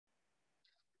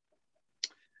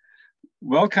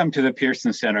Welcome to the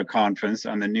Pearson Center Conference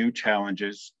on the New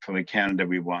Challenges for the Canada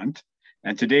We Want.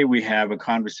 And today we have a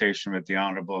conversation with the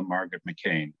Honorable Margaret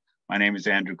McCain. My name is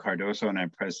Andrew Cardoso and I'm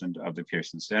president of the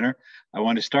Pearson Center. I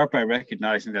want to start by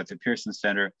recognizing that the Pearson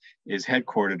Center is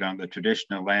headquartered on the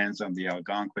traditional lands of the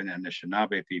Algonquin and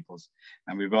Anishinaabe peoples.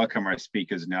 And we welcome our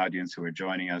speakers and the audience who are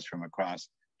joining us from across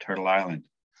Turtle Island.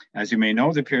 As you may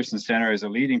know, the Pearson Center is a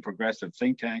leading progressive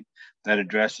think tank that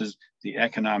addresses the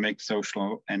economic,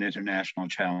 social, and international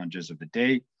challenges of the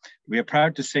day. We are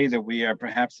proud to say that we are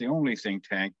perhaps the only think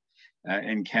tank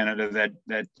in Canada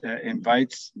that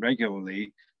invites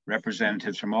regularly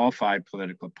representatives from all 5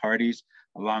 political parties,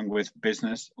 along with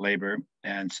business, labor,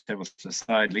 and civil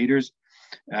society leaders,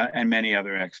 and many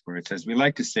other experts. As we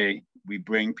like to say, we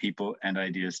bring people and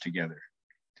ideas together.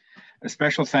 A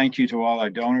special thank you to all our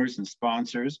donors and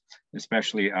sponsors,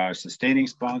 especially our sustaining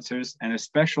sponsors, and a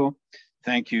special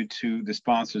thank you to the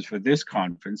sponsors for this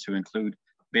conference, who include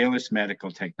Baylis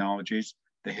Medical Technologies,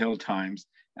 the Hill Times,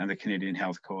 and the Canadian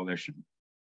Health Coalition.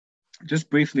 Just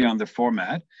briefly on the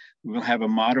format, we will have a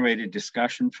moderated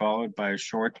discussion followed by a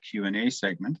short Q&A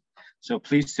segment. So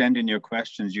please send in your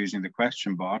questions using the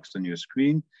question box on your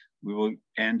screen. We will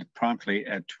end promptly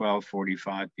at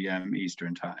 12:45 p.m.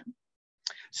 Eastern Time.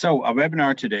 So our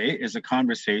webinar today is a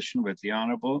conversation with the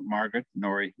Honorable Margaret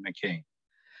Norrie McCain,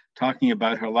 talking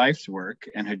about her life's work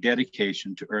and her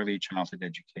dedication to early childhood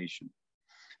education.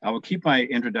 I will keep my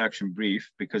introduction brief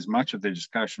because much of the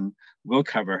discussion will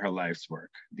cover her life's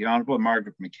work. The Honorable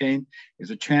Margaret McCain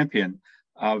is a champion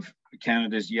of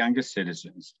Canada's youngest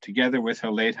citizens. Together with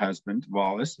her late husband,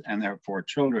 Wallace, and their 4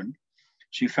 children,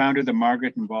 she founded the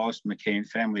Margaret and Wallace McCain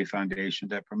Family Foundation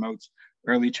that promotes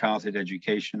early childhood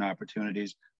education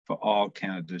opportunities for all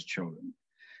Canada's children.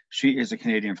 She is a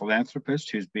Canadian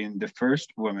philanthropist who's been the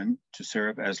first woman to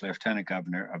serve as Lieutenant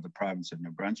Governor of the province of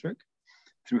New Brunswick.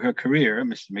 Through her career,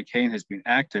 Mrs. McCain has been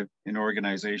active in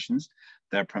organizations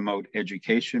that promote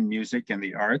education, music, and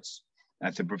the arts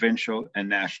at the provincial and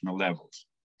national levels.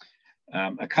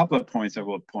 A couple of points I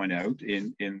will point out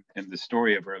in the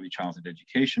story of early childhood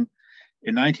education.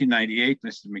 In 1998,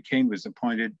 Mrs. McCain was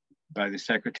appointed by the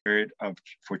Secretariat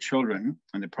for Children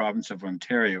in the province of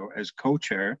Ontario as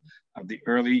co-chair of the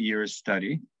Early Years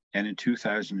Study. And in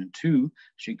 2002,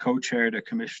 she co-chaired a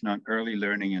commission on early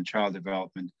learning and child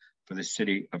development for the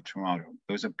City of Toronto.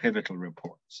 Those are pivotal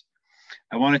reports.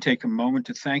 I want to take a moment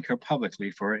to thank her publicly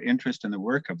for her interest in the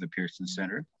work of the Pearson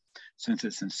Center since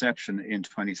its inception in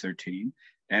 2013,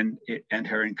 and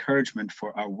her encouragement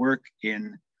for our work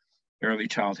in early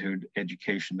childhood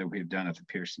education that we have done at the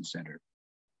Pearson Center.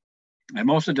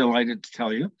 I'm also delighted to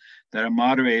tell you that our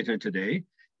moderator today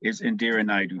is Indira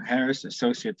Naidu-Harris,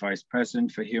 Associate Vice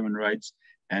President for Human Rights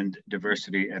and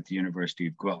Diversity at the University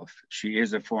of Guelph. She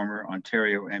is a former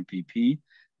Ontario MPP,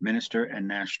 minister, and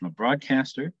national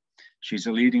broadcaster. She's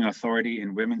a leading authority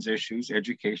in women's issues,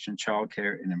 education,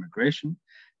 childcare, and immigration,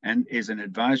 and is an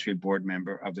advisory board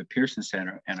member of the Pearson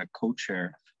Center and a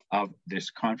co-chair of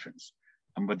this conference.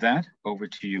 And with that, over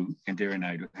to you, Indira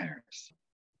Naidu-Harris.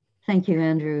 Thank you,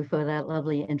 Andrew, for that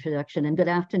lovely introduction. And good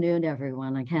afternoon,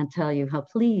 everyone. I can't tell you how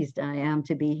pleased I am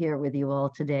to be here with you all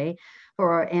today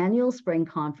for our annual spring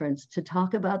conference to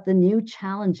talk about the new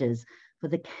challenges for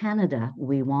the Canada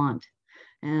we want.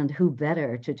 And who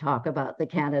better to talk about the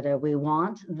Canada we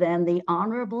want than the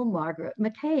Honorable Margaret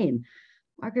McCain.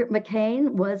 Margaret McCain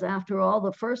was, after all,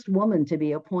 the first woman to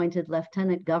be appointed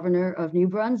Lieutenant Governor of New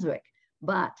Brunswick.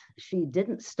 But she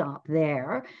didn't stop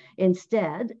there.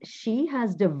 Instead, she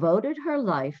has devoted her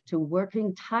life to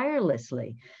working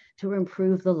tirelessly to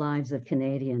improve the lives of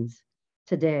Canadians.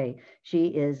 Today, she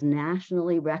is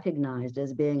nationally recognized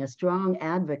as being a strong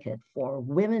advocate for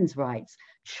women's rights,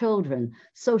 children,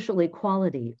 social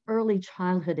equality, early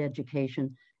childhood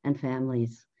education, and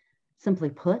families. Simply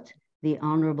put, the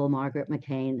Honorable Margaret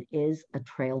McCain is a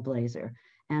trailblazer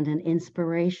and an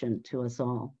inspiration to us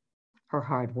all. Her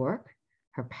hard work,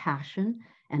 her passion,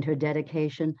 and her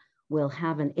dedication will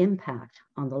have an impact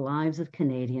on the lives of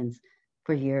Canadians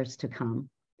for years to come.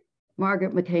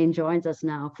 Margaret McCain joins us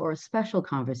now for a special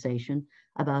conversation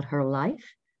about her life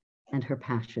and her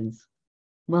passions.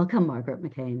 Welcome, Margaret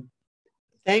McCain.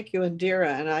 Thank you, Indira.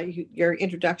 And your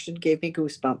introduction gave me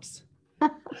goosebumps.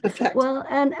 In fact, well,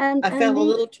 I felt a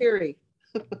little teary.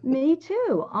 Me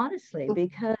too, honestly,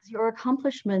 because your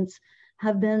accomplishments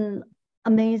have been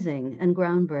amazing and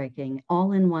groundbreaking,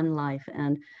 all in one life,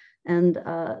 and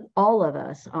all of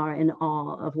us are in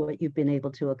awe of what you've been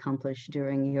able to accomplish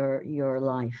during your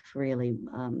life, really,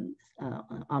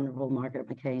 Honorable Margaret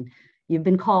McCain. You've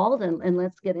been called, and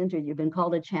let's get into it, you've been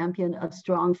called a champion of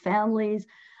strong families,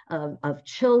 of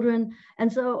children.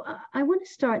 And so I want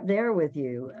to start there with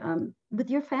you, with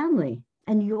your family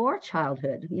and your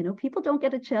childhood. You know, people don't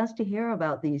get a chance to hear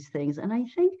about these things. And I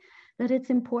think that it's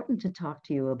important to talk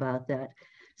to you about that.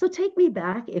 So take me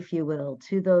back, if you will,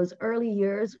 to those early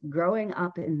years growing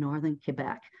up in Northern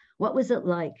Quebec. What was it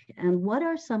like? And what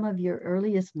are some of your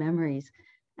earliest memories?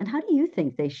 And how do you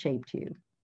think they shaped you?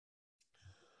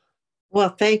 Well,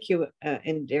 thank you,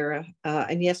 Indira.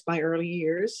 And yes, my early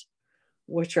years,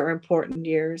 which are important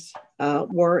years,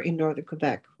 were in Northern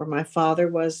Quebec, where my father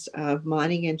was a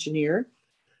mining engineer,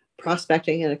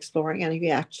 prospecting and exploring, and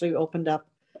he actually opened up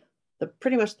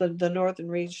pretty much the northern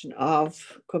region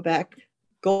of Quebec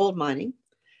gold mining,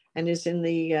 and is in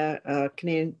the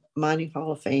Canadian Mining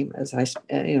Hall of Fame, as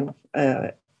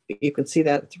you can see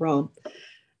that at Throne.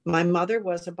 My mother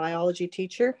was a biology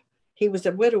teacher. He was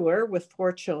a widower with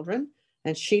 4 children,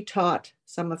 and she taught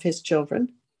some of his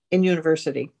children in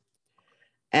university.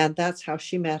 And that's how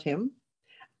she met him.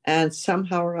 And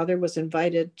somehow or other was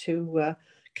invited to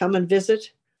come and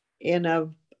visit in a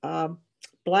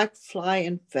black fly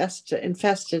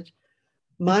infested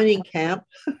mining camp.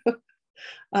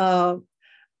 Not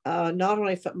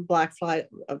only black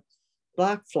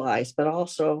flies, but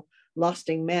also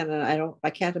lusting men. And I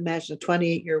can't imagine a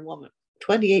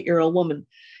 28-year-old woman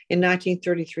in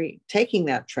 1933 taking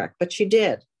that trek, but she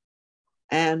did.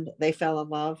 And they fell in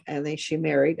love, and she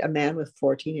married a man with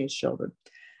 4 teenage children.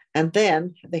 And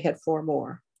then they had 4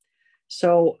 more.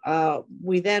 So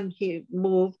he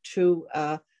moved to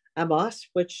Amos,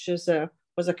 which was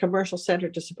a commercial center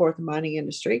to support the mining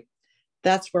industry.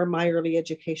 That's where my early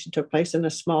education took place, in a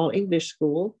small English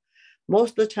school.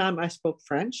 Most of the time I spoke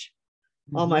French.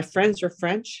 All my friends were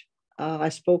French. I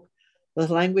spoke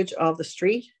the language of the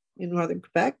street in Northern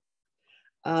Quebec.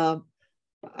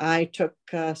 I took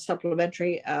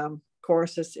supplementary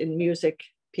courses in music,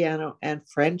 piano, and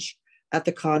French at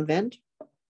the convent.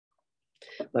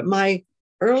 But my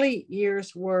early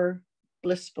years were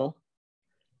blissful.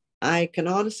 I can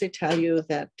honestly tell you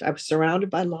that I was surrounded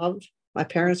by love. My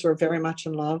parents were very much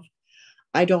in love.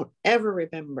 I don't ever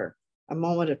remember a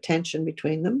moment of tension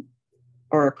between them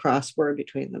or a crossword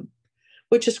between them,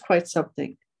 which is quite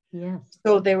something. Yes.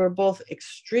 So they were both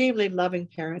extremely loving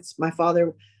parents. My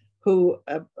father, who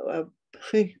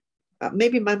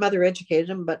maybe my mother educated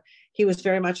him, but he was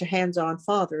very much a hands-on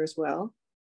father as well.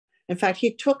 In fact,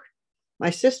 he took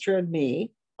my sister and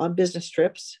me on business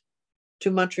trips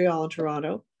to Montreal and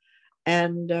Toronto.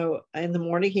 And in the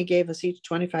morning, he gave us each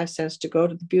 25 cents to go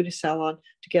to the beauty salon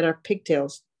to get our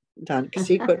pigtails done, because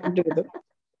he couldn't do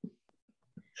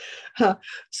them.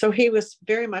 So he was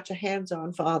very much a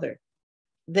hands-on father.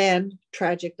 Then,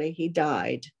 tragically, he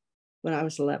died when I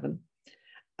was 11.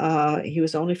 He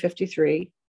was only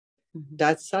 53,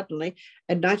 died suddenly.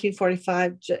 In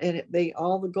 1945, and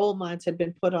all the gold mines had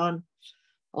been put on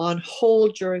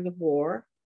hold during the war,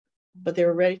 but they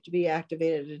were ready to be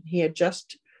activated. And he had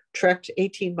just trekked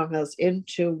 18 miles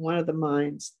into one of the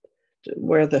mines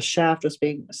where the shaft was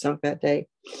being sunk that day.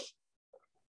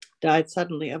 Died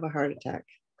suddenly of a heart attack.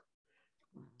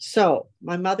 So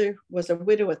my mother was a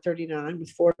widow at 39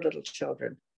 with 4 little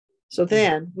children. So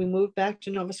then we moved back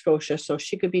to Nova Scotia so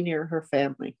she could be near her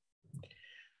family.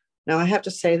 Now I have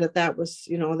to say that was,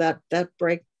 that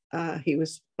break,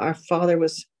 our father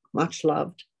was much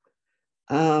loved.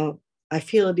 I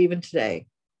feel it even today,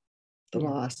 the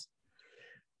loss.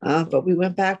 But we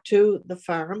went back to the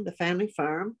farm, the family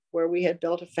farm, where we had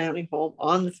built a family home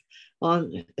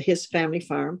on his family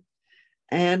farm.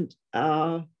 And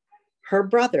her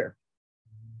brother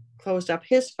closed up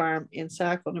his farm in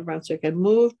Sackville, New Brunswick, and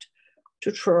moved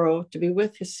to Truro to be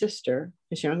with his sister,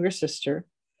 his younger sister,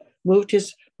 moved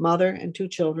his mother and 2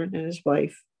 children and his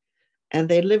wife. And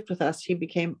they lived with us. He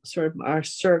became sort of our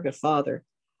surrogate father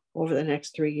over the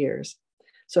next 3 years.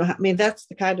 So, I mean, that's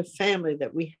the kind of family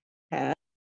that we had,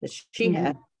 that she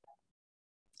had,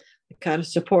 the kind of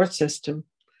support system.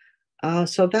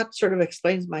 So that sort of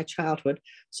explains my childhood.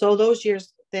 So those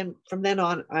years, then from then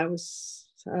on, I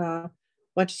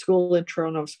went to school in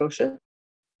Toronto, Nova Scotia,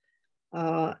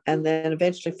 and then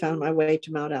eventually found my way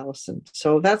to Mount Allison.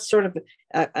 So that's sort of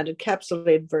an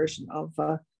encapsulated version of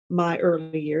my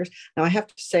early years. Now, I have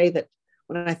to say that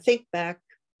when I think back,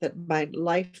 that my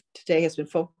life today has been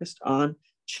focused on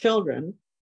children,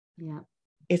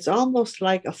 it's almost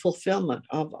like a fulfillment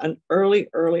of an early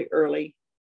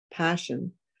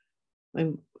passion.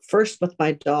 First with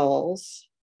my dolls,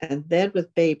 and then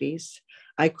with babies.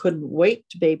 I couldn't wait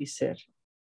to babysit.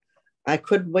 I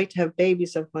couldn't wait to have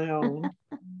babies of my own.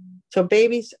 So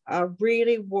babies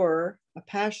really were a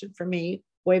passion for me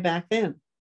way back then.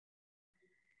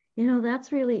 You know,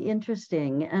 that's really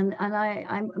interesting.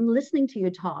 I'm listening to you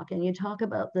talk, and you talk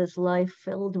about this life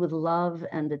filled with love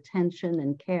and attention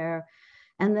and care.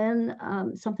 And then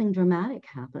something dramatic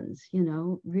happens, you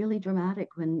know, really dramatic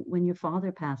when your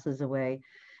father passes away.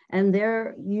 And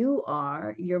there you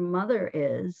are, your mother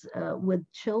is with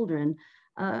children,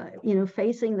 you know,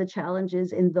 facing the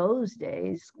challenges in those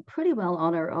days pretty well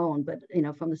on her own, but, you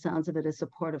know, from the sounds of it, a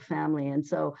supportive family. And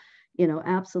so, you know,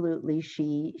 absolutely,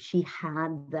 she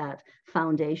had that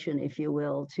foundation, if you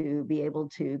will, to be able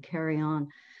to carry on.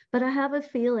 But I have a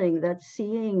feeling that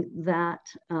seeing that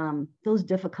those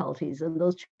difficulties and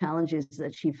those challenges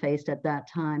that she faced at that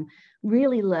time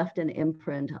really left an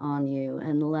imprint on you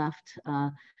and left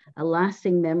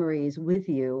lasting memories with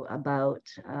you about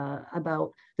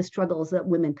the struggles that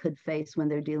women could face when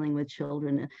they're dealing with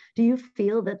children. Do you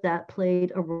feel that that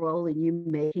played a role in you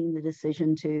making the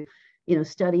decision to, you know,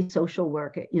 study social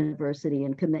work at university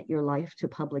and commit your life to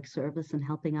public service and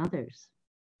helping others?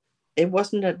 It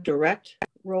wasn't a direct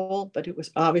role, but it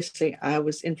was obviously I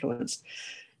was influenced.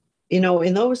 You know,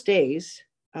 in those days,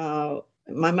 my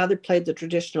mother played the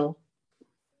traditional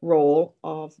role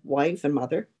of wife and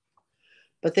mother,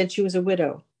 but then she was a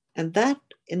widow. And that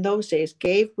in those days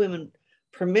gave women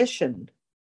permission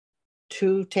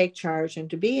to take charge and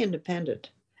to be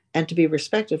independent and to be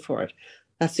respected for it.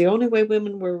 That's the only way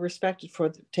women were respected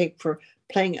for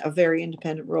playing a very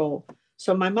independent role.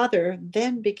 So my mother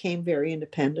then became very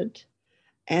independent.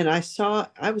 And I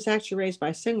was actually raised by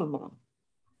a single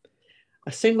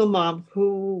mom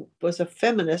who was a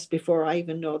feminist before I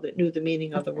even knew the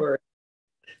meaning of the word.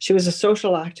 She was a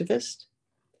social activist.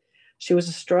 She was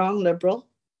a strong liberal.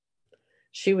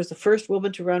 She was the first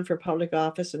woman to run for public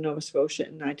office in Nova Scotia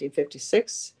in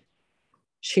 1956.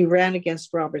 She ran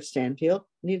against Robert Stanfield.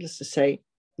 Needless to say,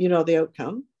 you know the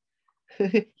outcome.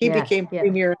 He became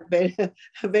premier,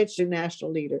 eventually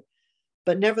national leader.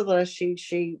 But nevertheless,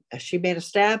 she made a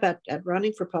stab at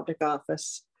running for public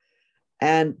office,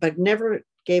 but never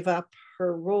gave up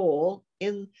her role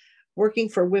in working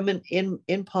for women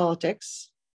in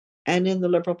politics and in the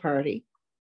Liberal Party.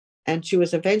 And she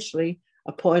was eventually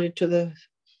appointed to the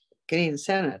Canadian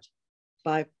Senate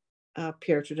by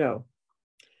Pierre Trudeau.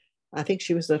 I think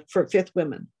she was the fifth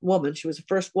woman. She was the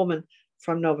first woman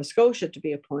from Nova Scotia to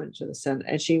be appointed to the Senate,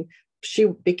 and she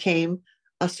became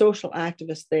a social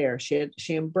activist there. She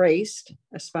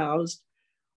espoused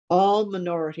all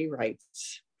minority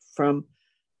rights from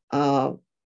the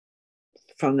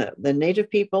Native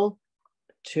people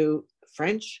to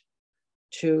French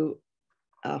to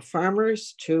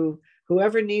farmers to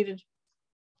whoever needed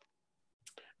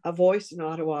a voice in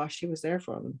Ottawa. She was there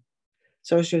for them.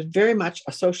 So she was very much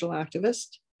a social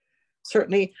activist.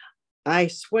 Certainly, I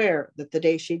swear that the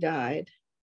day she died,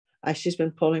 she's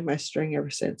been pulling my string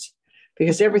ever since,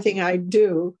 because everything I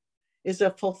do is a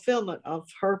fulfillment of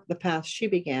the path she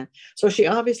began. So she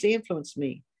obviously influenced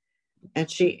me, and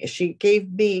she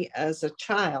gave me as a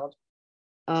child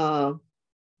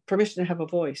permission to have a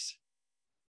voice.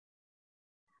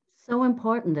 So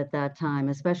important at that time,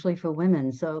 especially for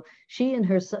women. So she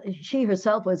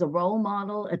herself was a role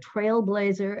model, a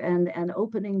trailblazer, and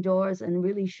opening doors and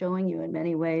really showing you in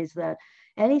many ways that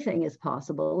anything is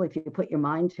possible if you put your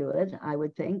mind to it, I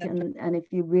would think, and if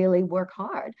you really work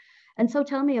hard. And so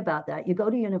tell me about that. You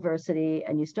go to university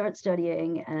and you start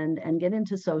studying and get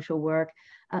into social work.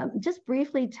 Just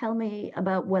briefly tell me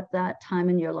about what that time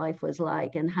in your life was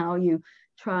like and how you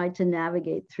tried to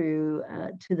navigate through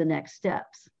to the next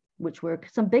steps, which were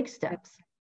some big steps.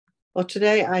 Well,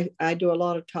 today I do a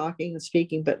lot of talking and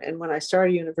speaking, and when I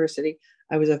started university,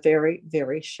 I was a very,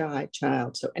 very shy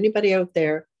child. So anybody out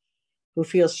there who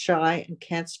feels shy and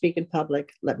can't speak in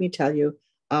public, let me tell you,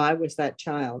 I was that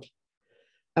child.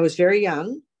 I was very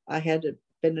young. I had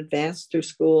been advanced through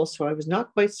school, so I was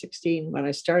not quite 16 when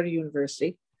I started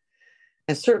university.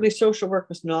 And certainly social work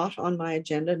was not on my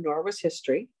agenda, nor was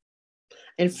history.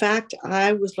 In fact,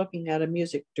 I was looking at a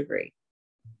music degree.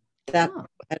 That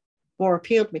had more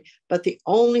appealed to me. But the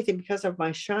only thing, because of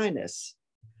my shyness,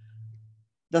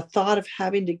 the thought of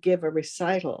having to give a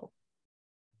recital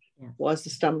was the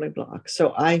stumbling block.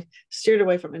 So I steered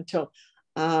away from it until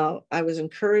I was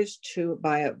encouraged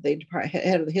by the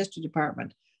head of the history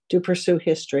department to pursue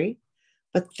history.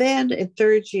 But then in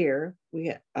third year,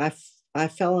 I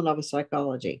fell in love with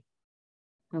psychology.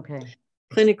 Okay.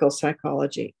 Clinical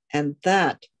psychology. And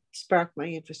that sparked my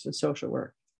interest in social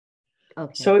work.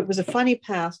 Okay. So it was a funny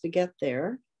path to get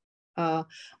there. All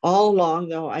along,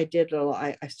 though, I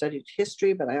studied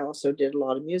history, but I also did a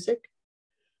lot of music.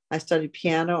 I studied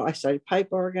piano, I studied pipe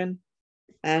organ,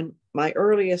 and my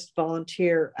earliest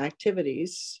volunteer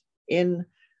activities in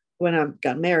when I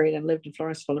got married and lived in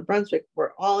Florenceville, New Brunswick,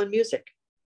 were all in music.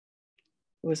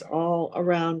 It was all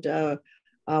around.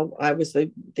 I was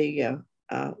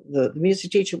the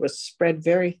music teacher was spread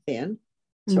very thin,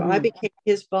 so I became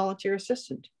his volunteer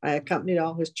assistant. I accompanied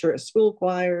all his school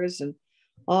choirs and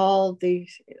all the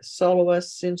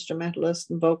soloists, instrumentalists,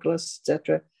 and vocalists,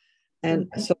 etc. And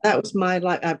so that was my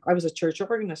life. I was a church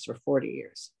organist for 40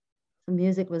 years.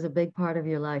 Music was a big part of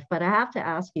your life. But I have to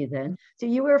ask you then, so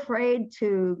you were afraid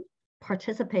to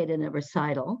participate in a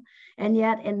recital, and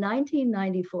yet in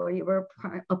 1994, you were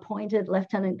appointed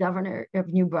Lieutenant Governor of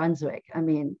New Brunswick. I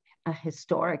mean, a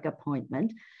historic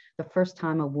appointment, the first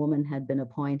time a woman had been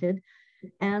appointed.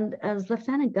 And as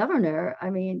Lieutenant Governor, I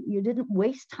mean, you didn't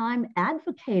waste time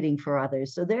advocating for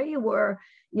others. So there you were,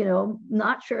 you know,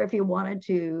 not sure if you wanted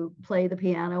to play the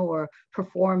piano or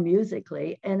perform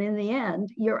musically. And in the end,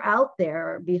 you're out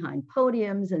there behind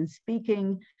podiums and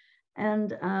speaking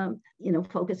and, you know,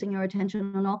 focusing your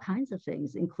attention on all kinds of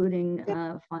things, including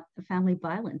family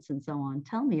violence and so on.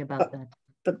 Tell me about that.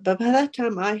 But by that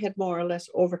time, I had more or less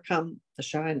overcome the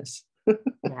shyness.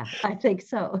 Yeah, I think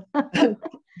so.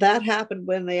 That happened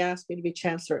when they asked me to be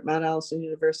chancellor at Mount Allison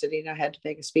University, and I had to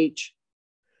make a speech.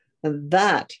 And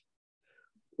that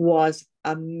was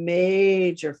a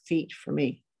major feat for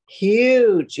me.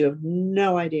 Huge. You have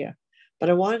no idea. But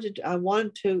I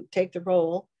wanted to take the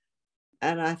role,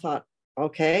 and I thought,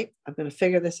 okay, I'm going to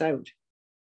figure this out.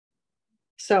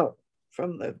 So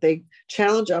from the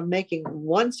challenge of making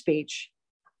one speech,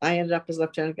 I ended up as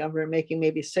Lieutenant Governor making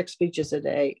maybe 6 speeches a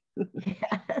day.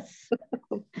 Yes,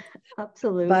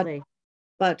 absolutely.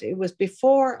 But it was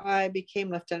before I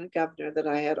became Lieutenant Governor that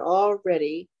I had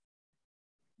already,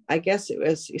 I guess it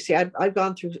was, you see, I'd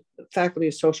gone through faculty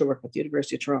of social work at the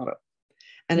University of Toronto.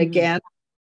 And again,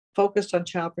 focused on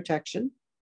child protection,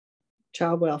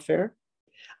 child welfare.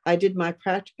 I did my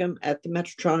practicum at the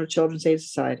Metro Toronto Children's Aid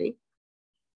Society.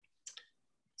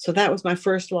 So that was my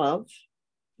first love.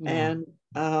 Yeah.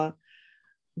 And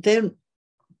then,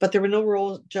 but there were no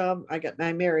role job.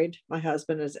 I married my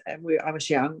husband I was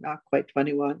young, not quite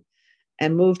 21,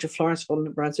 and moved to Florenceville,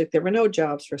 New Brunswick. There were no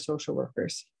jobs for social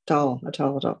workers at all.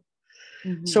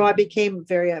 So I became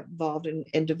very involved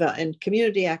in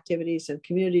community activities and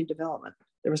community development.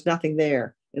 There was nothing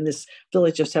there in this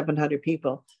village of 700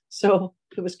 people. So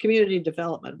it was community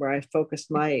development where I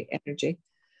focused my energy.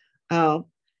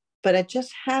 But it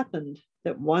just happened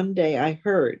that one day I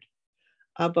heard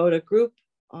about a group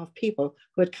of people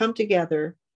who had come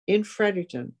together in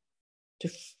Fredericton to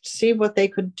see what they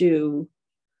could do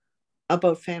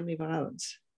about family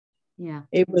violence. Yeah.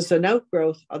 It was an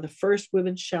outgrowth of the first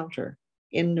women's shelter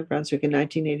in New Brunswick in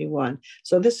 1981.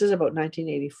 So this is about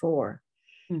 1984.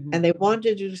 And they wanted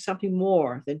to do something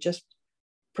more than just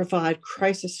provide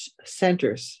crisis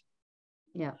centers.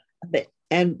 Yeah.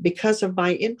 And because of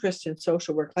my interest in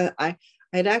social work, I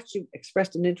had actually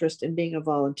expressed an interest in being a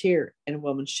volunteer in a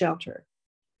women's shelter,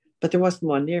 but there wasn't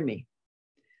one near me.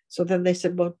 So then they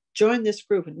said, well, join this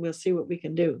group and we'll see what we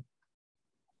can do.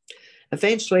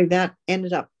 Eventually that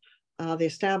ended up the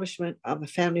establishment of a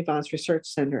family violence research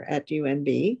center at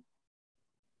UNB.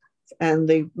 And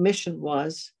the mission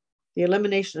was the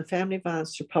elimination of family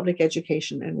violence through public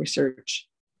education and research.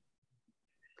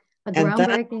 A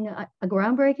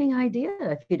groundbreaking idea,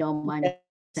 if you don't mind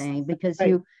saying, because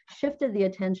you shifted the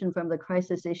attention from the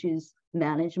crisis issues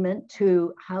management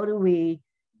to how do we,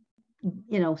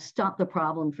 stop the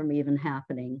problem from even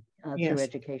happening through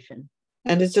education.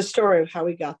 And it's a story of how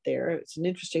we got there. It's an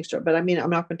interesting story, but I mean, I'm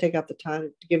not going to take up the time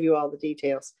to give you all the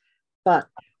details, but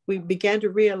we began to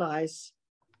realize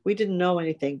we didn't know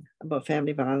anything about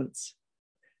family violence,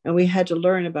 and we had to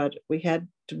learn about it. We had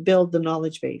to build the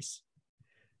knowledge base.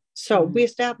 So we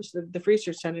established the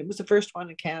research center. It was the first one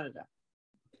in Canada.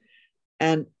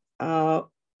 And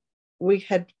we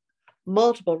had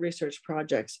multiple research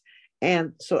projects.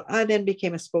 And so I then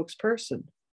became a spokesperson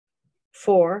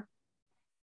for,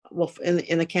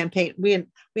 in the campaign, we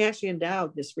actually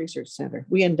endowed this research center.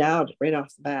 We endowed it right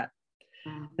off the bat.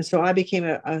 And so I became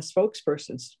a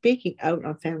spokesperson speaking out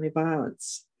on family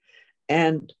violence.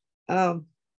 And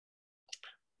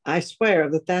I swear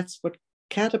that that's what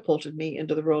catapulted me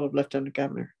into the role of Lieutenant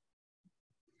Governor,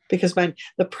 because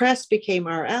the press became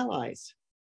our allies.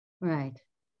 Right.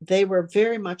 They were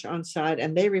very much on side,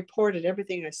 and they reported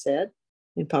everything I said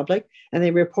in public, and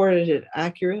they reported it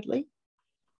accurately.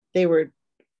 They were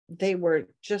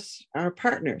just our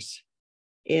partners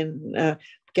in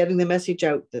getting the message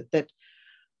out that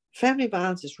family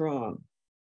violence is wrong.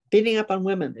 Beating up on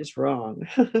women is wrong.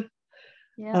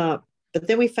 Yeah. But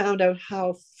then we found out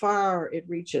how far it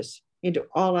reaches into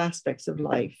all aspects of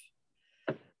life.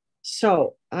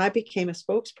 So I became a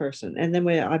spokesperson. And then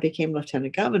when I became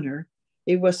lieutenant governor,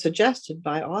 it was suggested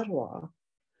by Ottawa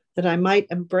that I might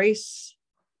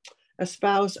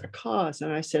espouse a cause.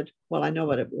 And I said, well, I know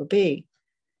what it will be.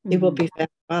 It will be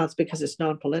family violence because it's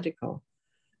non-political.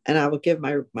 And I will give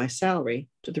my salary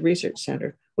to the research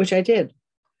center, which I did.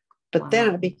 But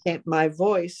then my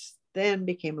voice then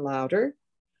became louder.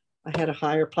 I had a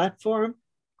higher platform.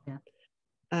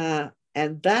 Yeah.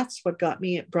 And that's what brought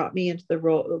me into the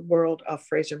world of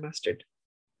Fraser Mustard.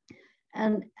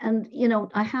 And you know,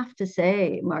 I have to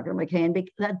say, Margaret McCain,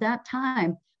 at that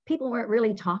time, people weren't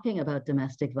really talking about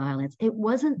domestic violence. It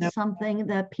wasn't something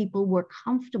that people were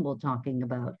comfortable talking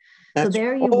about. So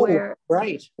there you were.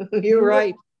 Right. You're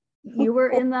right. You were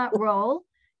in that role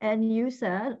and you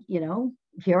said, you know,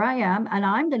 here I am, and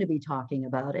I'm going to be talking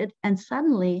about it. And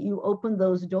suddenly you opened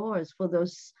those doors for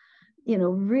those, you know,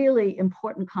 really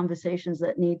important conversations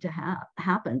that need to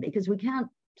happen, because we can't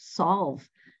solve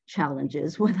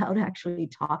challenges without actually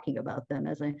talking about them,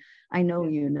 as I know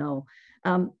you know.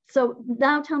 So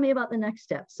now tell me about the next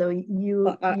step. So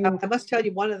I must tell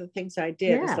you, one of the things I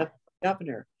did as the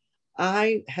governor,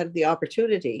 I had the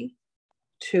opportunity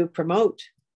to promote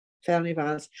family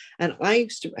violence, and I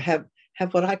used to have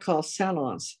what I call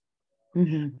salons.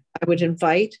 I would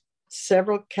invite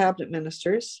several cabinet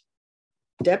ministers,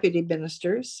 deputy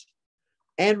ministers,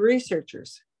 and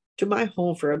researchers to my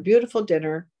home for a beautiful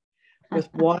dinner with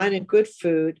wine and good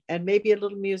food and maybe a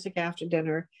little music after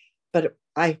dinner. But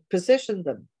I positioned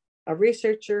them, a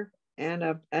researcher and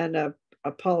a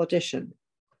politician.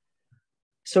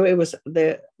 So it was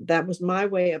that was my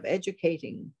way of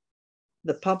educating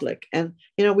the public. And,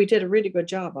 you know, we did a really good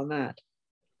job on that.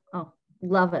 Oh,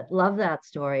 love it. Love that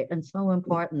story. And so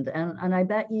important. And I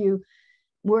bet you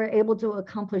were able to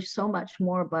accomplish so much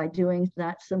more by doing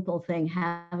that simple thing,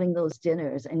 having those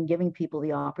dinners and giving people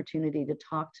the opportunity to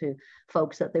talk to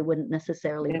folks that they wouldn't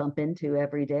necessarily bump into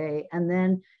every day. And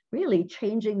then really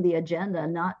changing the agenda,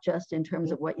 not just in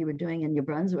terms of what you were doing in New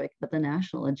Brunswick, but the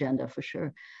national agenda for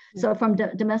sure. So from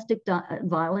domestic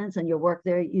violence and your work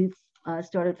there, you've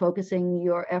started focusing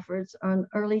your efforts on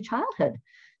early childhood.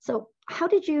 So how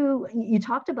did you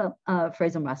talked about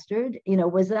Fraser Mustard, you know,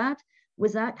 was that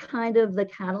kind of the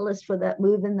catalyst for that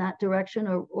move in that direction,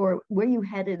 or were you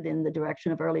headed in the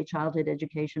direction of early childhood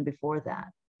education before that?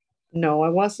 No, I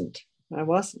wasn't.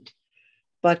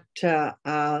 But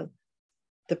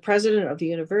the president of the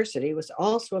university was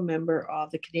also a member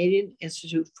of the Canadian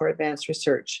Institute for Advanced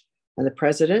Research, and the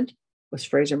president was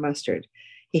Fraser Mustard.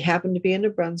 He happened to be in New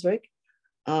Brunswick.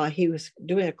 He was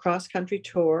doing a cross-country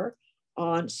tour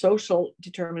on social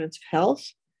determinants of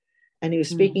health, and he was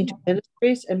speaking to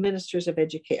ministries and ministers of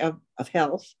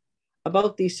health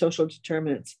about these social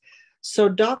determinants. So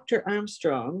Dr.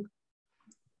 Armstrong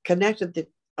connected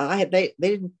they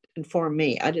didn't inform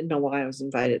me. I didn't know why I was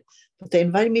invited, but they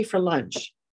invited me for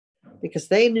lunch because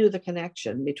they knew the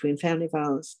connection between family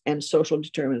violence and social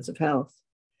determinants of health.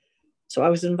 So I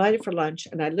was invited for lunch,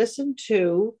 and I listened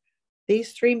to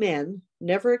these three men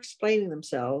never explaining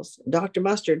themselves. Dr.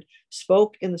 Mustard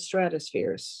spoke in the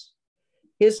stratospheres.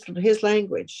 His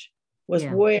language was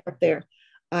way up there.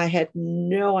 I had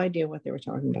no idea what they were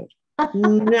talking about.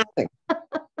 Nothing.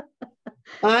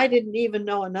 I didn't even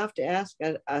know enough to ask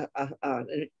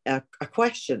a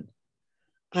question.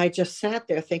 I just sat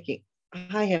there thinking,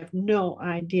 I have no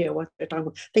idea what they're talking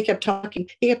about. He kept talking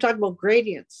about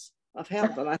gradients of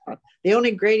health. And I thought, the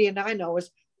only gradient I know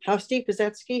is how steep is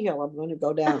that ski hill I'm going to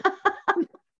go down.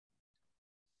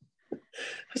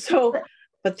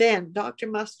 But then Dr.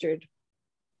 Mustard,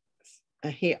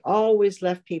 he always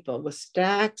left people with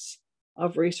stacks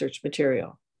of research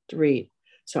material to read.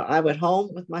 So I went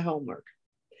home with my homework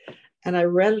and I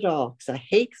read it all because I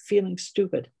hate feeling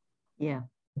stupid. Yeah.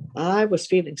 I was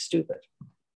feeling stupid.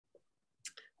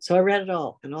 So I read it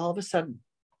all, and all of a sudden,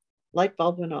 light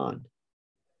bulb went on.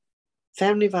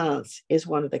 Family violence is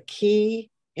one of the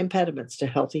key impediments to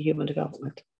healthy human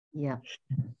development. Yeah.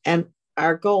 And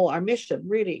our goal, our mission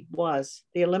really was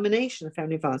the elimination of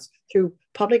family violence through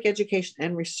public education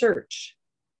and research.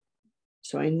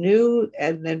 So I knew,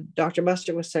 and then Dr.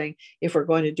 Mustard was saying, if we're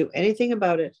going to do anything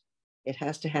about it, it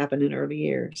has to happen in early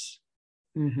years.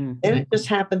 Then it just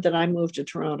happened that I moved to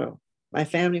Toronto. My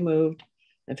family moved.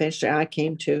 Eventually I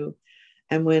came to.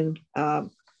 And when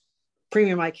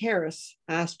Premier Mike Harris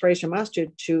asked Fraser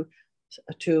Mustard to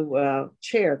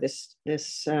chair this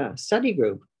study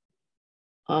group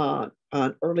on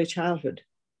early childhood,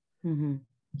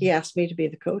 he asked me to be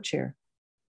the co-chair.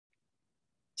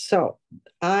 So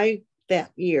I,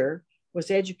 that year,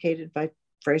 was educated by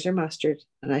Fraser Mustard,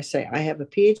 and I say I have a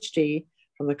PhD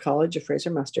from the College of Fraser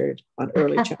Mustard on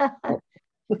early childhood.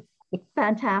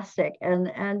 Fantastic.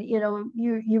 And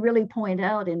you really point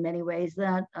out in many ways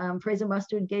that Fraser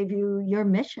Mustard gave you your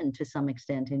mission to some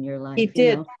extent in your He life,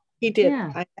 did. He did.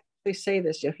 Yeah. I actually say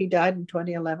this. He died in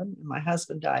 2011, and my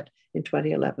husband died in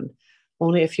 2011,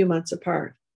 only a few months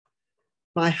apart.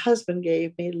 My husband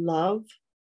gave me love,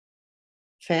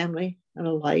 family, and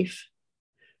a life.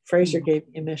 Fraser gave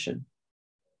me a mission.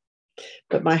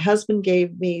 But my husband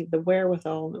gave me the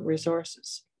wherewithal and the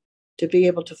resources to be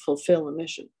able to fulfill a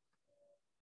mission.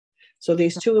 So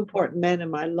these two important men in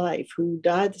my life who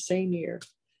died the same year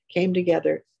came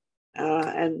together,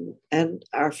 and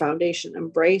our foundation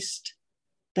embraced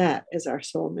that as our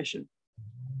sole mission.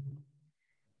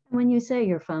 When you say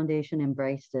your foundation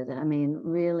embraced it, I mean,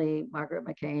 really, Margaret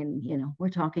McCain, we're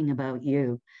talking about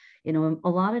you. A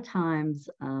lot of times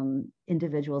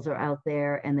individuals are out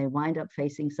there and they wind up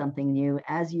facing something new.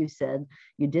 As you said,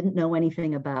 you didn't know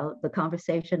anything about. The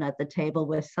conversation at the table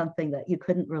was something that you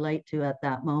couldn't relate to at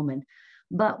that moment.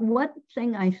 But one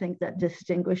thing I think that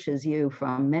distinguishes you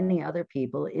from many other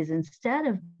people is instead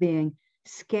of being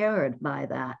scared by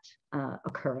that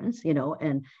occurrence,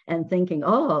 and thinking,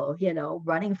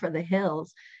 running for the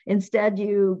hills. Instead,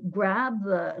 you grabbed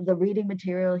the reading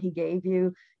material he gave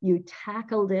you, you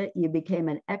tackled it, you became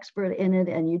an expert in it,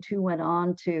 and you two went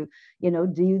on to,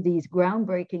 do this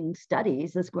groundbreaking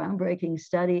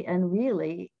study. And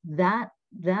really that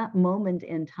moment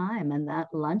in time and that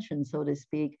luncheon, so to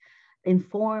speak,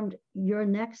 informed your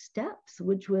next steps,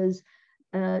 which was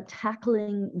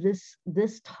tackling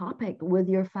this topic with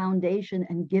your foundation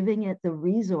and giving it the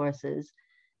resources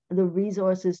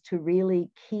to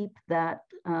really keep that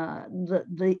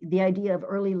the idea of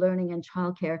early learning and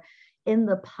childcare in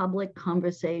the public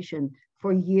conversation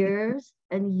for years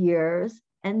and years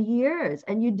and years.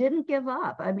 And you didn't give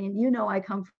up. I mean, I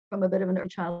come from a bit of an early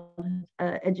childhood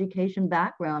education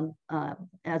background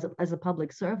as a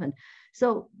public servant.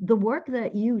 So the work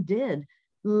that you did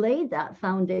laid that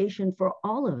foundation for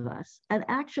all of us, and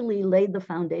actually laid the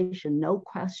foundation, no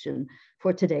question,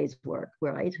 for today's work,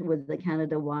 right? With the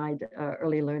Canada-wide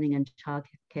early learning and child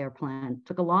care plan.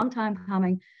 Took a long time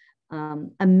coming.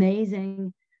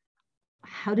 Amazing.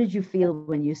 How did you feel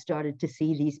when you started to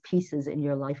see these pieces in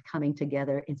your life coming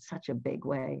together in such a big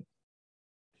way?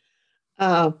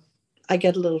 I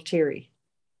get a little teary.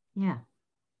 Yeah.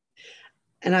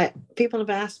 And people have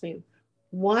asked me,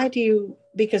 why do you,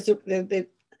 because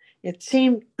it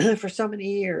seemed for so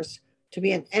many years to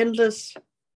be an endless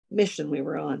mission we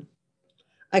were on.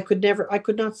 I could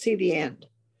not see the end.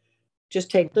 Just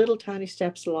take little tiny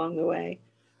steps along the way.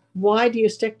 Why do you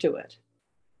stick to it?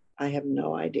 I have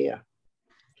no idea.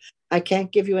 I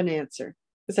can't give you an answer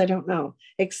because I don't know,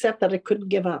 except that I couldn't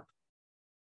give up.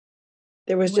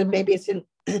 There was just, maybe it's in,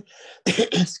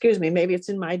 excuse me, maybe it's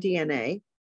in my DNA.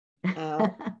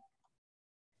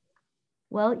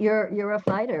 Well, you're a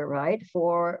fighter, right?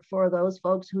 For those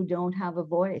folks who don't have a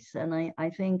voice. And I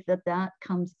think that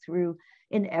comes through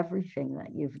in everything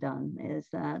that you've done, is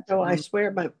that. So I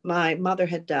swear my mother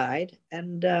had died,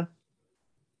 and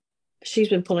she's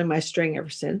been pulling my string ever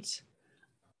since.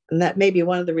 And that may be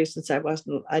one of the reasons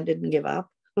I didn't give up,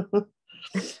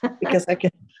 because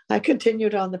I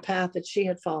continued on the path that she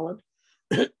had followed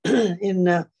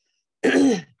in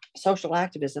social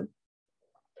activism.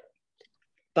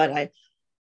 But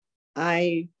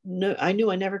I knew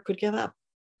I never could give up.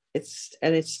 It's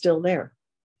still there.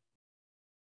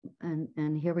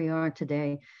 And here we are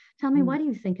today. Tell me, why do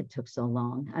you think it took so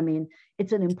long? I mean,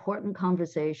 it's an important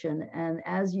conversation, and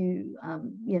as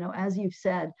as you've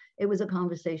said, it was a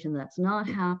conversation that's not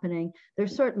happening.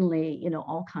 There's certainly,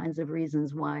 all kinds of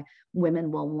reasons why women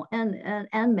will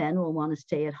and men will want to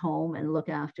stay at home and look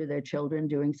after their children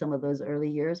during some of those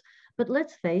early years. But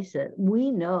let's face it,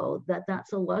 we know that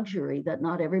that's a luxury that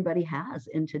not everybody has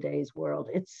in today's world.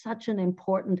 It's such an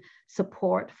important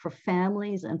support for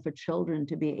families and for children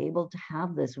to be able to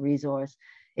have this resource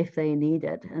if they need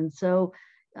it. And so,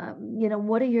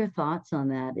 what are your thoughts on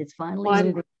that? It's finally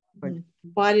moving forward.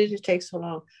 Why did it take so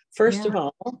long? First of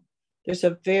all, there's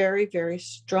a very, very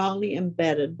strongly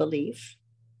embedded belief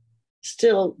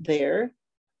still there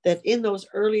that in those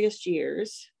earliest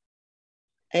years,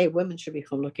 women should be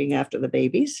home looking after the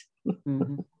babies.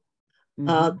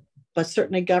 But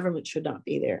certainly government should not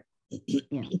be there.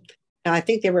 And I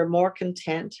think they were more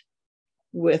content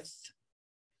with,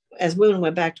 as women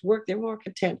went back to work, they were more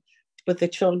content with the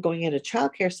children going into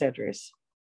childcare centers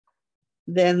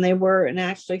than they were in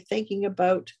actually thinking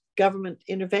about government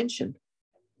intervention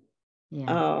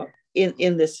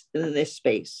in this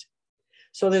space.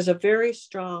 So there's a very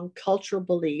strong cultural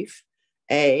belief,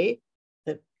 that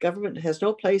government has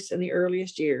no place in the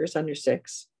earliest years under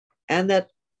 6, and that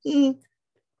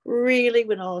really,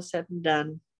 when all is said and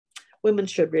done, women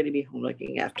should really be home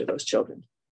looking after those children.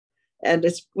 And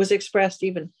it was expressed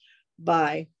even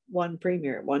by one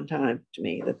premier at one time to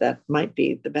me that might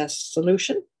be the best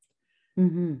solution.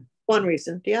 Mm-hmm. One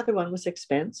reason. The other one was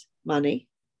expense, money.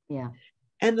 Yeah.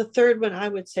 And the third one, I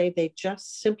would say they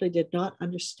just simply did not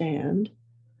understand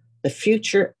the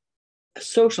future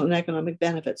social and economic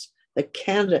benefits that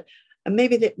Canada, and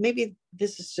maybe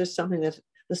this is just something that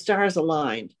the stars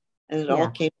aligned and it all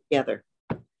came together.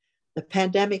 The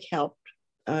pandemic helped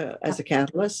as a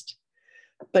catalyst,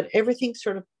 but everything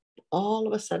sort of all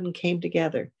of a sudden came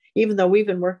together, even though we've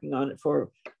been working on it for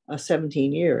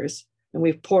 17 years and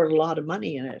we've poured a lot of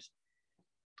money in it.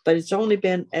 But it's only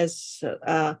been, as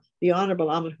the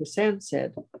Honorable Ahmed Hussein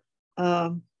said,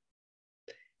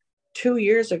 2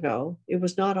 years ago, it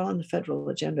was not on the federal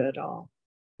agenda at all.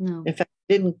 No. In fact,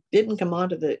 it didn't come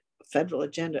onto the federal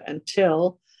agenda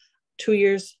until 2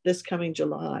 years this coming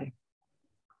July.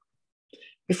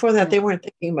 Before that, they weren't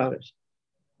thinking about it.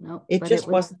 No, it just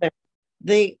wasn't there.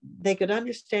 They could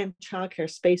understand childcare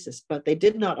spaces, but they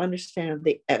did not understand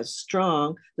as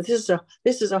strong that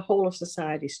this is a whole of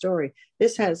society story.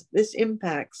 This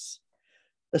impacts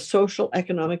the social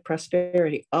economic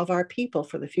prosperity of our people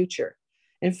for the future.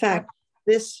 In fact,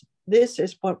 this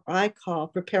is what I call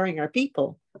preparing our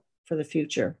people for the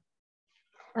future.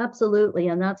 Absolutely.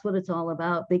 And that's what it's all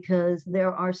about, because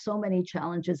there are so many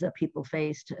challenges that people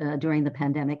faced during the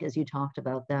pandemic, as you talked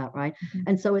about that, right? Mm-hmm.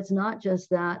 And so it's not just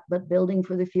that, but building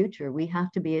for the future. We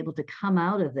have to be able to come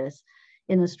out of this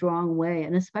in a strong way,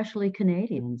 and especially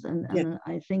Canadians. And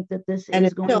I think that this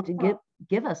is going to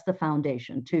give us the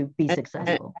foundation to be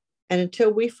successful. And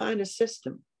until we find a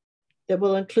system that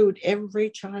will include every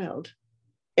child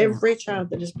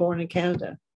that is born in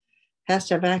Canada has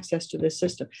to have access to this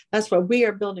system. That's why we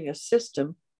are building a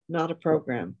system, not a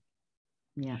program.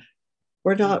 Yeah.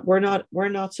 We're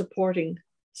not supporting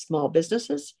small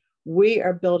businesses. We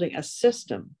are building a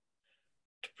system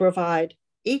to provide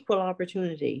equal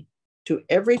opportunity to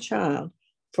every child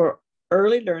for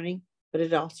early learning, but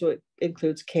it also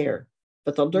includes care.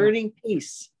 But the learning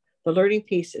piece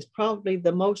is probably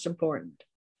the most important.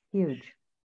 Huge.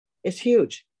 It's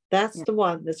huge. That's the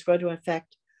one that's going to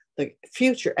affect the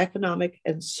future economic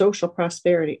and social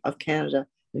prosperity of Canada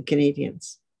and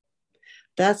Canadians.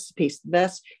 That's the piece.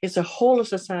 It's a whole of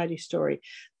society story.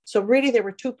 So really there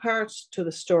were two parts to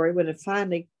the story when it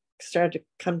finally started to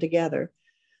come together.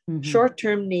 Mm-hmm.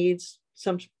 Short-term needs,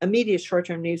 some immediate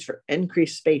short-term needs for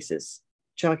increased spaces,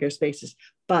 childcare spaces.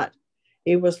 But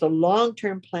it was the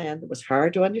long-term plan that was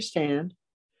hard to understand,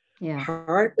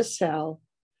 hard to sell,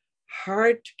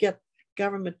 hard to get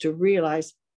government to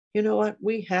realize, you know what,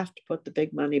 we have to put the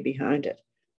big money behind it.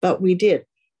 But we did.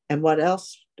 And what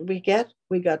else did we get?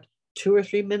 We got 2 or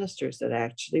 3 ministers that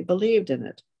actually believed in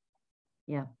it.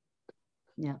 Yeah.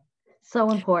 Yeah.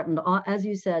 So important. As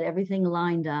you said, everything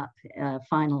lined up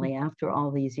finally after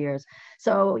all these years.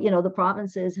 So, the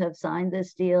provinces have signed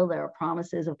this deal. There are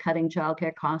promises of cutting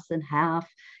childcare costs in half,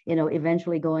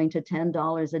 eventually going to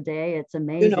 $10 a day. It's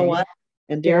amazing. You know what?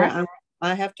 And Dara,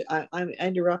 I'm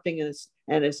interrupting,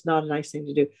 and it's not a nice thing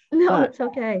to do. No, but it's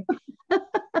okay.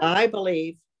 I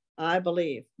believe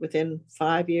within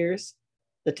 5 years,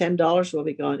 the $10 will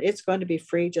be gone. It's going to be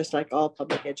free, just like all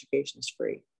public education is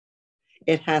free.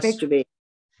 It has to be.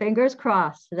 Fingers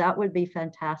crossed. That would be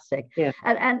fantastic. Yeah.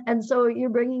 And so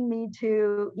you're bringing me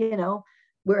to,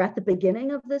 we're at the beginning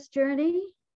of this journey.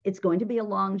 It's going to be a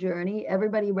long journey.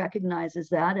 Everybody recognizes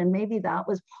that. And maybe that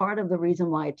was part of the reason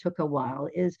why it took a while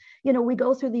is, we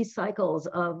go through these cycles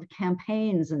of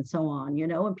campaigns and so on,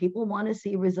 and people want to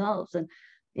see results. And,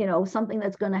 something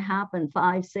that's going to happen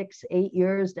 5, 6, 8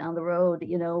 years down the road,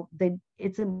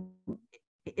 it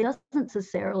doesn't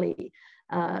necessarily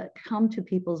come to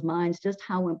people's minds just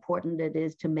how important it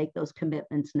is to make those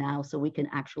commitments now so we can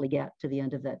actually get to the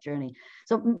end of that journey.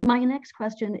 So my next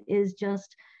question is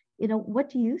just, what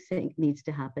do you think needs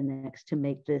to happen next to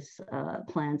make this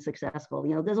plan successful?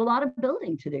 There's a lot of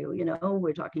building to do.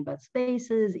 We're talking about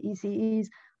spaces, ECEs.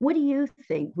 What do you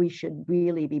think we should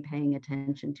really be paying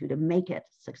attention to make it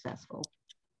successful?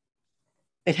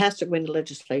 It has to go into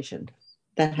legislation.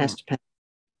 That has to pass.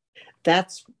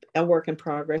 That's a work in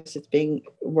progress. It's being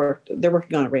worked. They're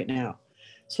working on it right now.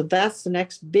 So that's the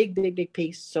next big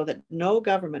piece, so that no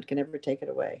government can ever take it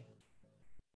away.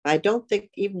 I don't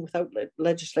think even without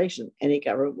legislation, any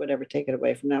government would ever take it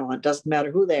away from now on. It doesn't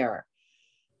matter who they are,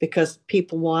 because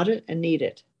people want it and need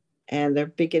it. And they're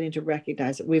beginning to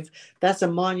recognize it. That's a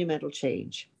monumental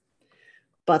change.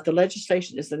 But the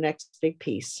legislation is the next big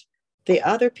piece. The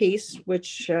other piece,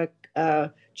 which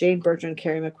Jane Bertrand and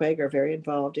Carrie McQuaig are very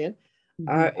involved in,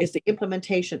 is the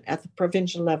implementation at the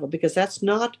provincial level, because that's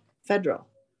not federal.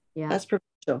 Yeah. That's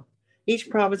provincial. Each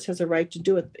province has a right to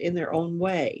do it in their own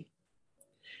way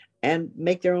and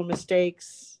make their own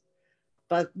mistakes.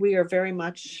 But we are very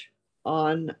much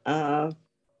on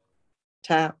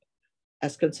tap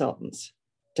as consultants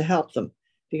to help them,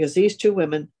 because these two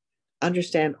women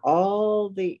understand all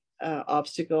the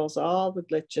obstacles, all the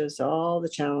glitches, all the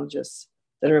challenges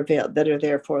that are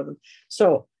there for them.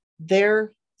 So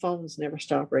their phones never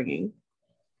stop ringing.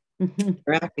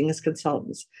 They're acting as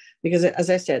consultants, because, as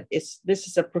I said, this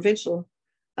is a provincial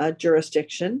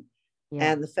jurisdiction,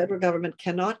 and the federal government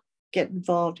cannot get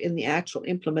involved in the actual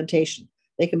implementation.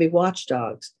 They can be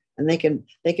watchdogs, and they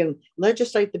can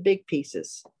legislate the big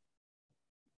pieces,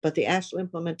 but the actual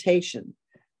implementation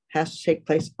has to take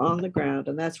place on the ground,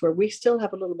 and that's where we still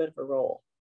have a little bit of a role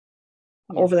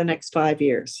over the next 5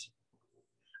 years.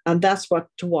 And that's what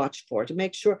to watch for, to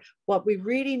make sure. What we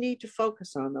really need to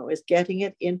focus on, though, is getting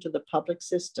it into the public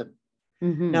system.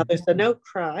 Now, there's an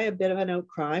outcry, a bit of an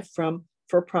outcry from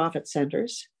for-profit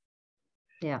centers.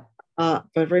 But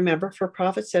remember,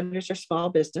 for-profit centers are small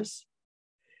business.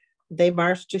 They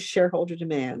march to shareholder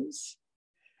demands.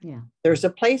 There's a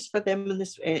place for them in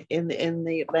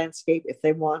the landscape if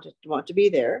they want to be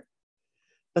there,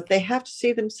 but they have to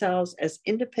see themselves as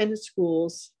independent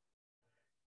schools,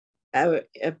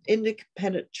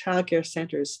 independent childcare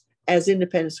centers, as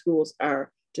independent schools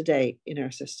are today in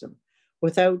our system,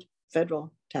 without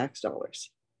federal tax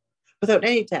dollars, without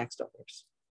any tax dollars.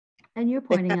 And you're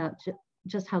pointing out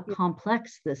just how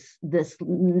complex this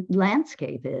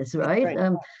landscape is,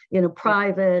 right?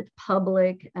 Private,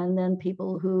 public, and then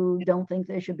people who don't think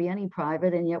there should be any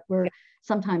private, and yet we're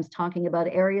sometimes talking about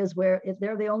areas where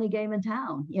they're the only game in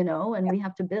town, and we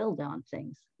have to build on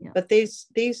things. But these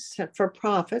for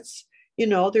profits,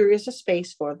 there is a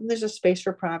space for them. There's a space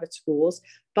for private schools,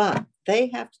 but they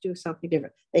have to do something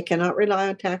different. They cannot rely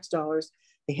on tax dollars.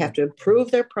 They have to improve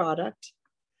their product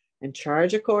and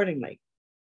charge accordingly.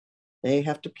 They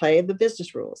have to play the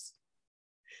business rules.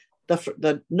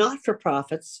 The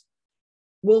not-for-profits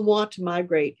will want to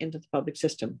migrate into the public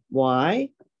system. Why?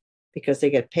 Because they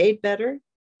get paid better,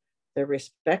 they're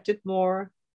respected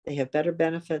more, they have better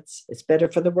benefits, it's better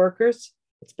for the workers,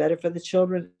 it's better for the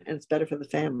children, and it's better for the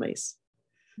families.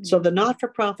 So the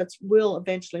not-for-profits will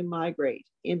eventually migrate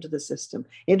into the system,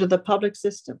 into the public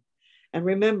system. And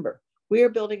remember, we are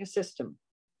building a system.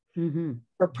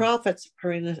 For profits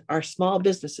are small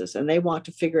businesses, and they want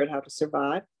to figure out how to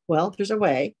survive. Well, there's a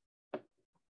way.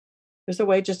 There's a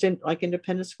way, just like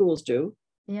independent schools do.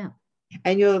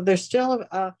 And there's still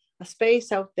a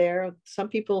space out there. Some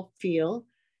people feel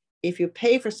if you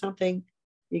pay for something,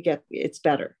 it's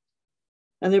better.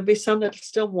 And there'll be some that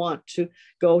still want to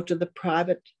go to the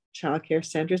private childcare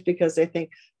centers because they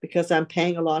think, because I'm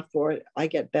paying a lot for it, I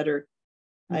get better.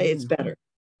 It's better.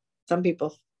 Some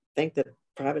people think that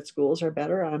private schools are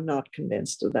better. I'm not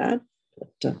convinced of that.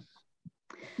 But,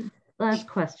 last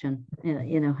question.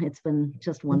 It's been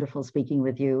just wonderful speaking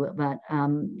with you. But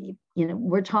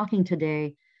we're talking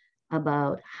today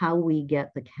about how we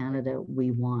get the Canada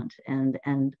we want, and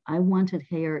I want to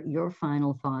hear your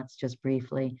final thoughts, just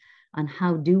briefly, on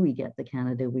how do we get the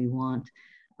Canada we want,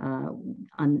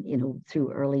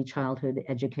 through early childhood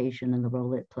education and the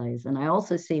role it plays. And I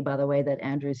also see, by the way, that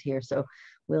Andrew's here, so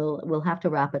we'll have to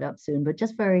wrap it up soon. But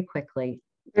just very quickly,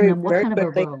 what kind of a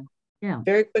role?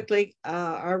 Very quickly,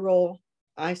 our role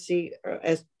I see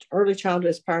as early childhood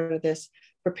as part of this,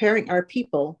 preparing our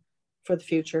people for the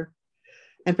future,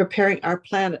 and preparing our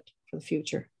planet for the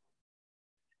future,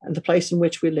 and the place in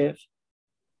which we live,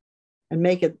 and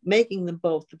making them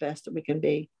both the best that we can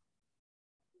be.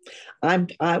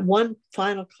 One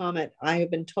final comment. I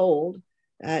have been told,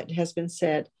 it has been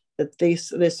said that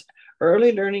this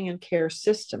early learning and care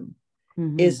system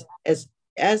is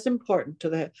as important to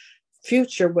the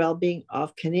future well-being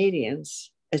of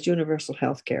Canadians as universal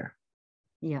health care.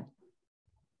 Yeah.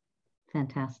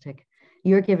 Fantastic.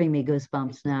 You're giving me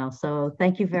goosebumps now. So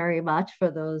thank you very much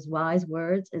for those wise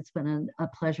words. It's been a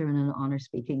pleasure and an honor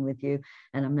speaking with you.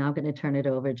 And I'm now going to turn it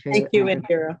over to— Thank you,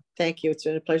 Indira. Thank you. It's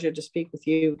been a pleasure to speak with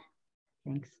you.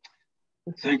 Thanks.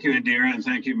 Thank you, Indira, and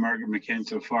thank you, Margaret McCain,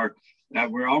 so far.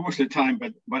 We're almost at time,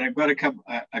 but I've got a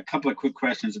couple of quick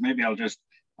questions. Maybe I'll just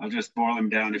boil them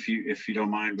down. If you don't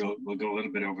mind, we'll go a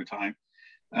little bit over time.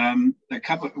 One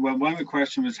of the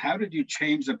questions was, how did you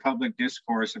change the public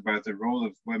discourse about the role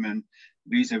of women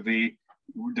vis-a-vis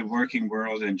the working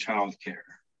world in childcare?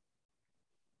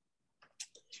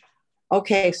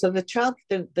 Okay, so the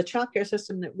childcare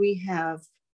system that we have,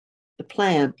 the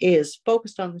plan is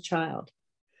focused on the child,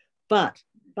 but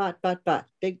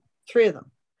big three of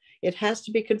them. It has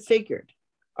to be configured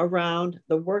around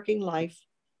the working life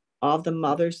of the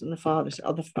mothers and the fathers,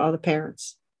 of the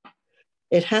parents.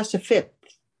 It has to fit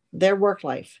their work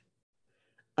life,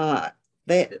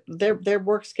 their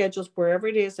work schedules, wherever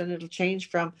it is, and it'll change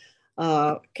from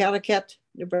Calicut,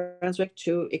 New Brunswick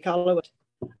to Iqaluit.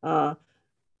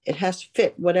 It has to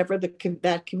fit whatever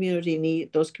that community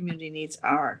need, those community needs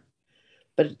are.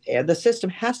 But the system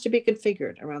has to be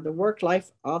configured around the work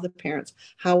life of the parents.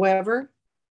 However,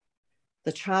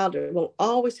 the child will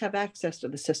always have access to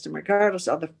the system, regardless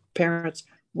of the parents'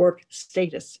 work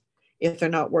status. If they're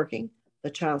not working, the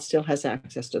child still has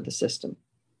access to the system.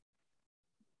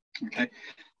 Okay.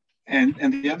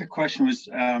 And the other question was,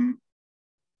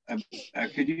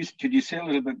 could you say a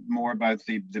little bit more about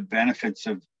the benefits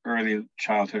of early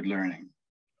childhood learning?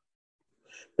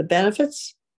 The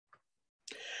benefits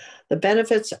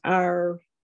are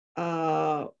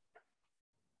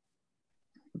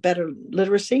better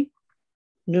literacy,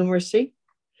 numeracy.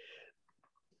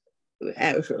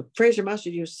 Fraser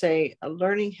Mustard used to say,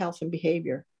 learning, health, and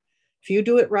behavior. If you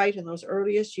do it right in those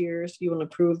earliest years, you will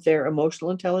improve their emotional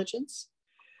intelligence,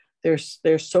 their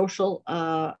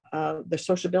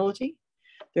sociability,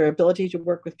 their ability to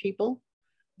work with people,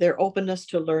 their openness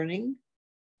to learning,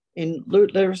 in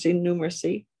literacy,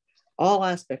 numeracy, all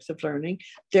aspects of learning.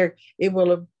 It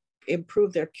will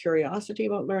improve their curiosity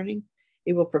about learning.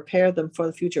 It will prepare them for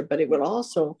the future, but it will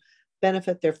also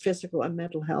benefit their physical and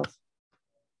mental health.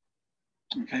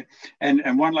 Okay,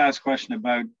 and one last question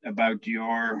about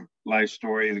your life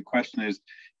story. The question is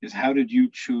how did you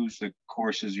choose the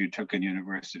courses you took in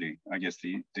university? I guess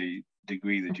the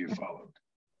degree that you followed.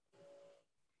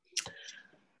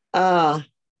 The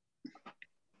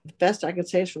best I could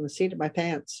say is from the seat of my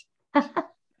pants.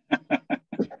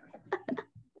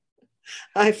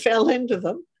 I fell into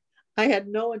them. I had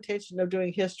no intention of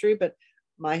doing history, but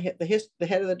the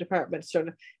head of the department sort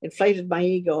of inflated my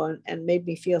ego and made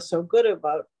me feel so good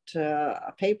about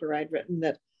a paper I'd written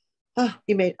that I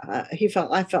felt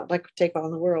like I could take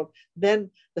on the world. Then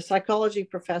the psychology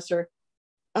professor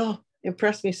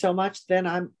impressed me so much. Then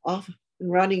I'm off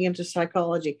and running into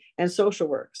psychology and social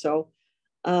work. So,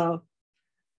 and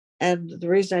the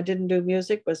reason I didn't do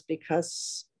music was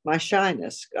because my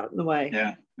shyness got in the way.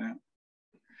 Yeah.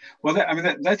 Well,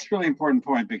 that's a really important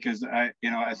point, because I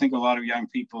think a lot of young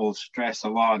people stress a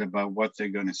lot about what they're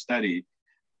going to study,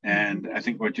 and I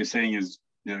think what you're saying is,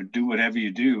 do whatever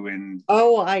you do, and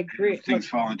I agree. Things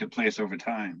fall into place over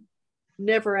time.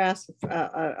 Never ask,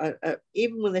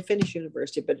 even when they finish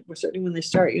university, but certainly when they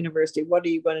start university, what are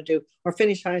you going to do, or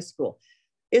finish high school?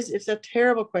 It's a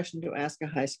terrible question to ask a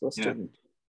high school student,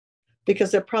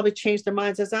 because they'll probably change their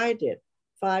minds as I did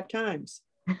 5 times.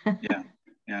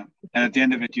 Yeah. And at the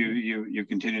end of it, you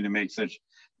continue to make such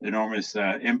enormous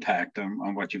impact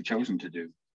on what you've chosen to do.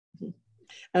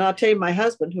 And I'll tell you, my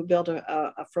husband, who built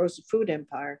a frozen food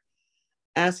empire,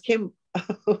 ask him,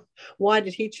 why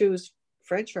did he choose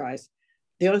French fries?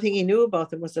 The only thing he knew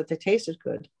about them was that they tasted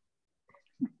good.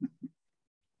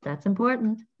 That's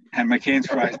important. And McCain's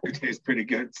fries taste pretty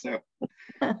good. So,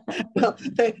 well,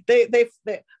 they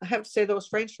I have to say, those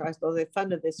French fries, though, they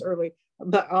funded this early,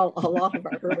 but a lot of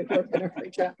our early work in early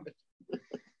childhood.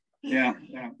 Yeah.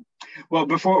 Well,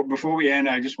 before we end,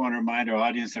 I just want to remind our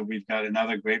audience that we've got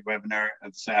another great webinar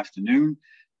this afternoon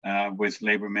with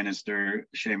Labour Minister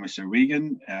Seamus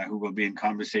O'Regan, who will be in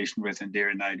conversation with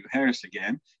Indira Naidoo-Harris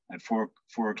again at 4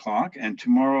 o'clock. And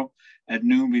tomorrow at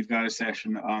noon, we've got a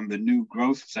session on the new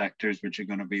growth sectors, which are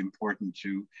going to be important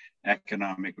to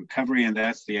economic recovery. And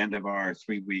that's the end of our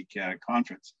 3-week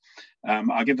conference.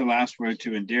 I'll give the last word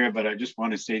to Indira, but I just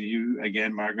want to say to you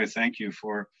again, Margaret, thank you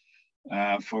for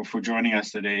joining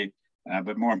us today,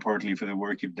 but more importantly, for the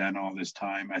work you've done all this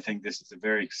time. I think this is a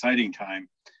very exciting time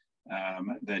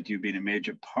that you've been a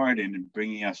major part in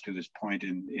bringing us to this point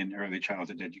in early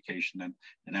childhood education and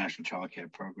the National Child Care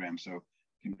Program. So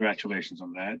congratulations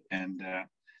on that. And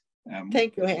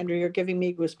thank you, Andrew. You're giving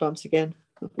me goosebumps again.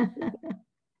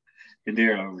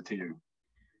 Indira, over to you.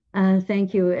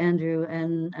 Thank you, Andrew,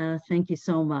 and thank you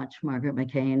so much, Margaret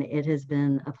McCain. It has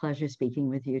been a pleasure speaking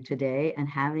with you today and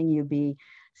having you be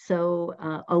so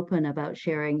open about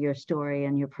sharing your story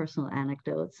and your personal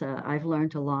anecdotes. I've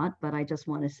learned a lot, but I just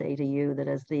want to say to you that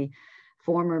as the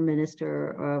former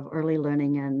Minister of Early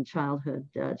Learning and Childhood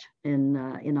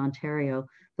in Ontario,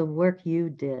 the work you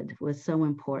did was so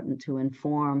important to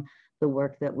inform the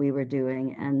work that we were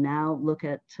doing. And now look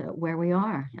at where we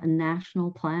are, a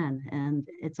national plan, and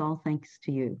it's all thanks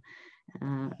to you.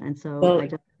 And so I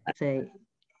just say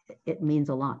it means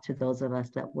a lot to those of us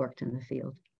that worked in the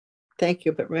field. Thank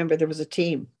you. But remember, there was a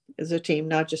team. It was a team,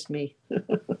 not just me.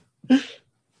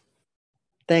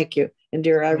 Thank you. And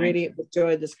dear, I really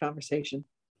enjoyed this conversation.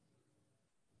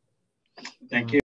 Thank you.